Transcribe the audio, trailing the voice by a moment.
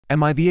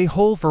Am I the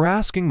a-hole for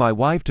asking my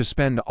wife to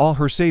spend all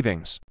her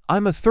savings?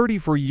 I'm a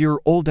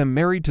 34-year-old and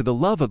married to the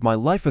love of my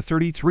life, a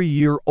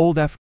 33-year-old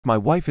F. My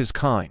wife is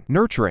kind,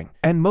 nurturing,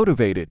 and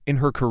motivated in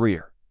her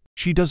career.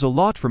 She does a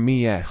lot for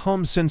me at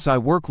home since I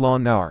work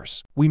long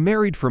hours. We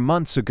married 4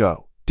 months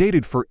ago,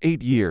 dated for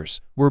 8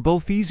 years. We're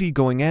both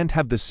easygoing and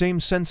have the same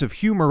sense of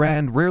humor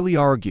and rarely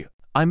argue.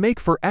 I make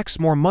for X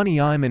more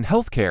money, I'm in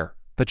healthcare,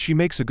 but she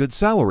makes a good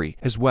salary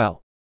as well.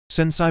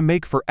 Since I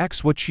make for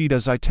X what she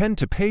does, I tend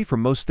to pay for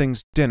most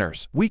things: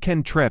 dinners,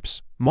 weekend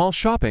trips, mall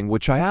shopping,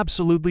 which I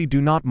absolutely do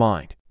not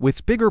mind.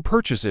 With bigger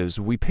purchases,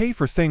 we pay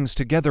for things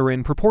together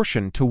in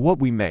proportion to what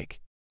we make.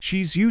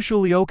 She's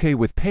usually okay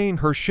with paying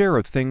her share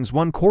of things,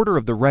 1/4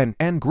 of the rent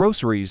and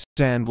groceries,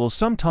 and will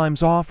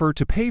sometimes offer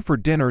to pay for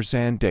dinners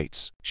and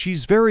dates.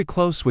 She's very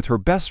close with her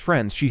best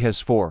friends. She has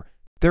 4.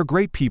 They're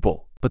great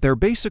people, but they're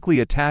basically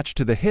attached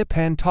to the hip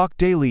and talk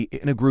daily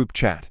in a group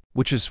chat,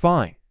 which is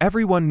fine.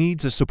 Everyone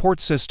needs a support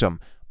system.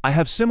 I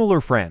have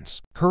similar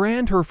friends. Her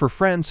and her 4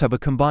 friends have a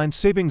combined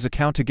savings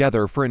account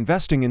together for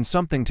investing in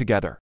something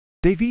together.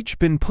 They've each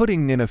been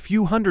putting in a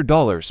few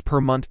 $100s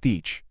per month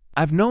each.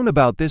 I've known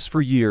about this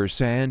for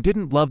years and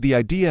didn't love the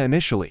idea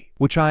initially,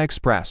 which I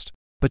expressed,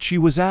 but she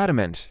was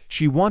adamant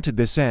she wanted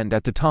this, and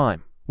at the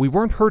time, we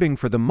weren't hurting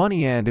for the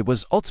money and it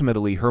was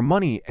ultimately her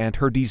money and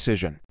her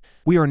decision.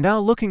 We are now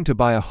looking to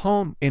buy a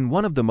home in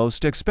one of the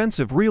most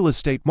expensive real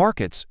estate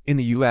markets in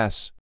the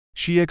US.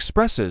 She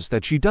expresses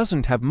that she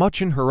doesn't have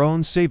much in her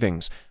own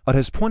savings, but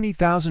has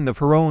 $20,000 of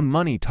her own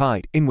money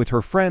tied in with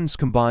her friends'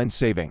 combined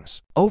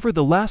savings. Over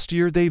the last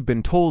year, they've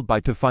been told by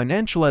 2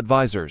 financial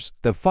advisors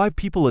that 5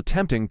 people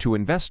attempting to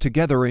invest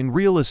together in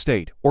real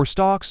estate or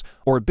stocks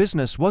or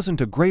business wasn't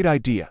a great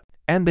idea.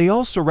 And they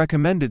also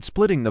recommended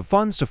splitting the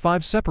funds to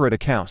 5 separate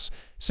accounts,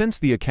 since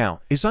the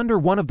account is under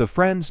one of the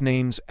friends'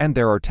 names and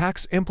there are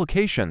tax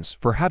implications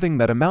for having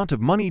that amount of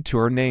money to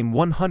her name.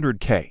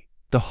 $100K.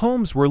 The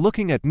homes we're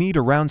looking at need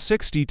around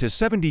 $60 to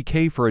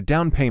 $70K for a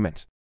down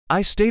payment.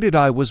 I stated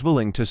I was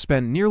willing to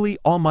spend nearly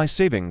all my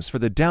savings for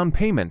the down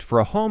payment for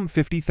a home,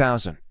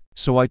 $50,000.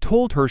 So I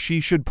told her she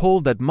should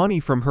pull that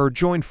money from her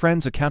joint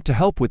friends account to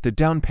help with the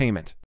down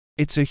payment.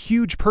 It's a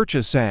huge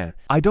purchase and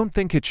I don't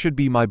think it should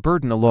be my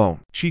burden alone.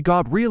 She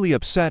got really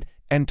upset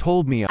and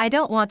told me, I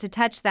don't want to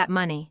touch that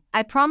money.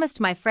 I promised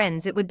my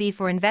friends it would be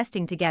for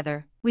investing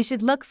together. We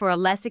should look for a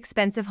less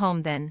expensive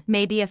home then,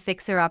 maybe a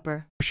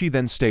fixer-upper. She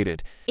then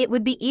stated, it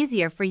would be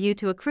easier for you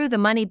to accrue the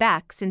money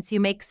back since you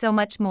make so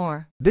much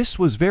more. This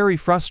was very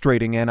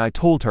frustrating and I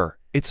told her,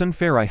 it's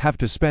unfair, I have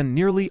to spend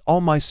nearly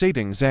all my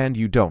savings and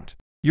you don't.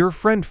 Your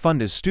friend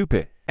fund is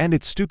stupid, and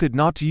it's stupid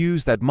not to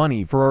use that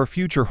money for our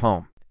future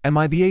home. Am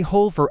I the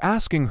a-hole for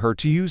asking her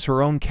to use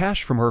her own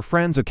cash from her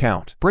friend's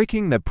account,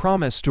 breaking that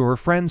promise to her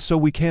friends so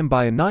we can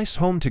buy a nice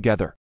home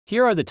together?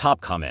 Here are the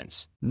top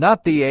comments.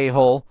 Not the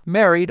a-hole.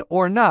 Married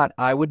or not,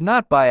 I would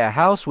not buy a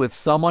house with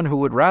someone who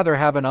would rather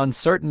have an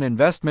uncertain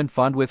investment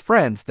fund with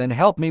friends than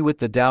help me with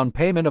the down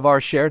payment of our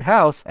shared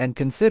house and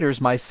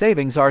considers my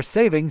savings our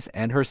savings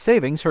and her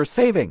savings her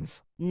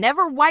savings.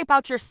 Never wipe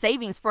out your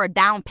savings for a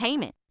down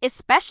payment,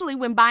 especially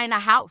when buying a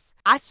house.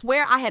 I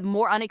swear I had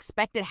more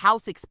unexpected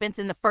house expense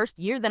in the first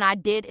year than I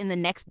did in the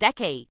next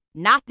decade.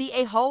 Not the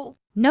a-hole.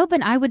 No,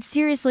 but I would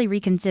seriously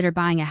reconsider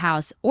buying a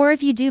house, or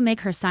if you do,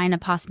 make her sign a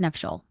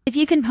postnuptial. If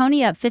you can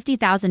pony up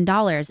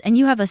 $50,000 and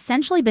you have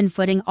essentially been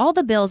footing all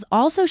the bills,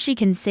 also she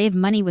can save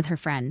money with her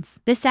friends.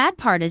 The sad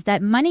part is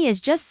that money is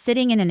just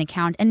sitting in an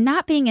account and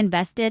not being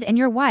invested, and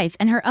your wife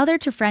and her other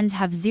 2 friends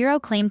have zero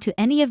claim to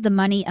any of the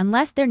money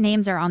unless their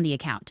names are on the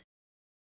account.